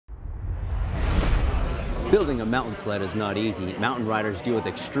Building a mountain sled is not easy. Mountain riders deal with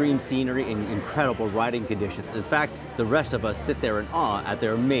extreme scenery and incredible riding conditions. In fact, the rest of us sit there in awe at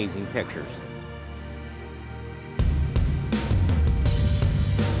their amazing pictures.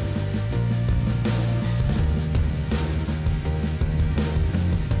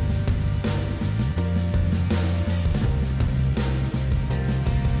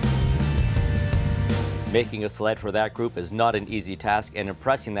 Making a sled for that group is not an easy task, and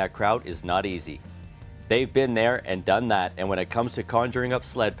impressing that crowd is not easy. They've been there and done that, and when it comes to conjuring up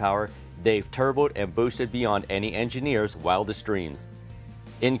sled power, they've turboed and boosted beyond any engineer's wildest dreams.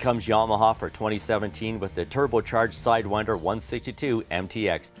 In comes Yamaha for 2017 with the turbocharged Sidewinder 162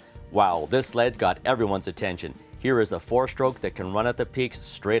 MTX. Wow, this sled got everyone's attention. Here is a 4-stroke that can run at the peaks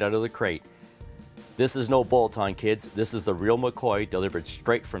straight out of the crate. This is no bolt-on, kids. This is the real McCoy delivered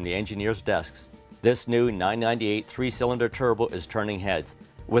straight from the engineer's desks. This new 998 3-cylinder turbo is turning heads.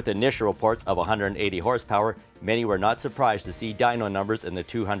 With initial reports of 180 horsepower, many were not surprised to see dyno numbers in the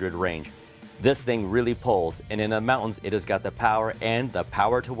 200 range. This thing really pulls, and in the mountains it has got the power and the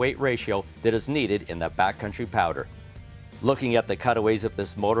power-to-weight ratio that is needed in the backcountry powder. Looking at the cutaways of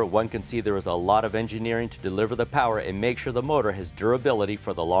this motor, one can see there is a lot of engineering to deliver the power and make sure the motor has durability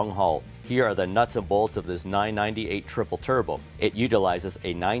for the long haul. Here are the nuts and bolts of this 998 triple turbo. It utilizes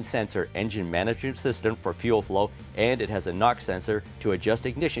a 9-sensor engine management system for fuel flow, and it has a knock sensor to adjust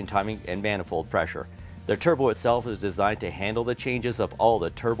ignition timing and manifold pressure. The turbo itself is designed to handle the changes of all the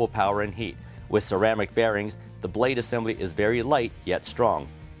turbo power and heat. With ceramic bearings, the blade assembly is very light yet strong.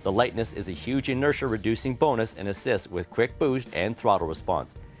 The lightness is a huge inertia-reducing bonus and assists with quick boost and throttle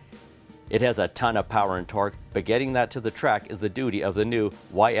response. It has a ton of power and torque, but getting that to the track is the duty of the new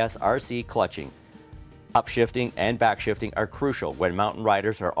YSRC clutching. Upshifting and backshifting are crucial when mountain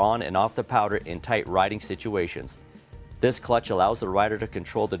riders are on and off the powder in tight riding situations. This clutch allows the rider to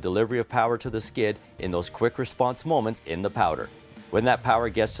control the delivery of power to the skid in those quick response moments in the powder. When that power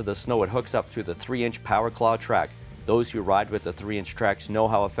gets to the snow, it hooks up through the 3-inch power claw track. Those who ride with the 3-inch tracks know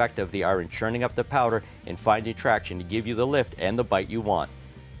how effective they are in churning up the powder and finding traction to give you the lift and the bite you want.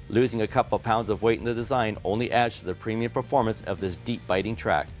 Losing a couple pounds of weight in the design only adds to the premium performance of this deep biting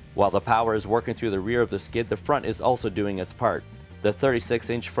track. While the power is working through the rear of the skid, the front is also doing its part. The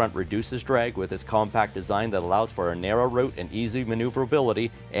 36-inch front reduces drag with its compact design that allows for a narrow route and easy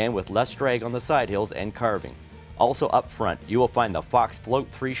maneuverability, and with less drag on the side hills and carving. Also up front, you will find the Fox Float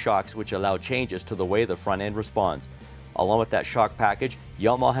 3 shocks, which allow changes to the way the front end responds. Along with that shock package,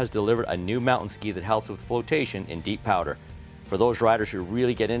 Yamaha has delivered a new mountain ski that helps with flotation in deep powder. For those riders who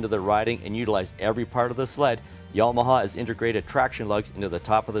really get into the riding and utilize every part of the sled, Yamaha has integrated traction lugs into the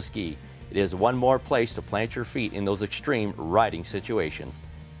top of the ski. It is one more place to plant your feet in those extreme riding situations.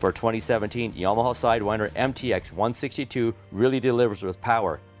 For 2017, Yamaha Sidewinder MTX 162 really delivers with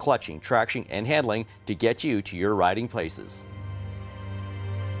power, clutching, traction, and handling to get you to your riding places.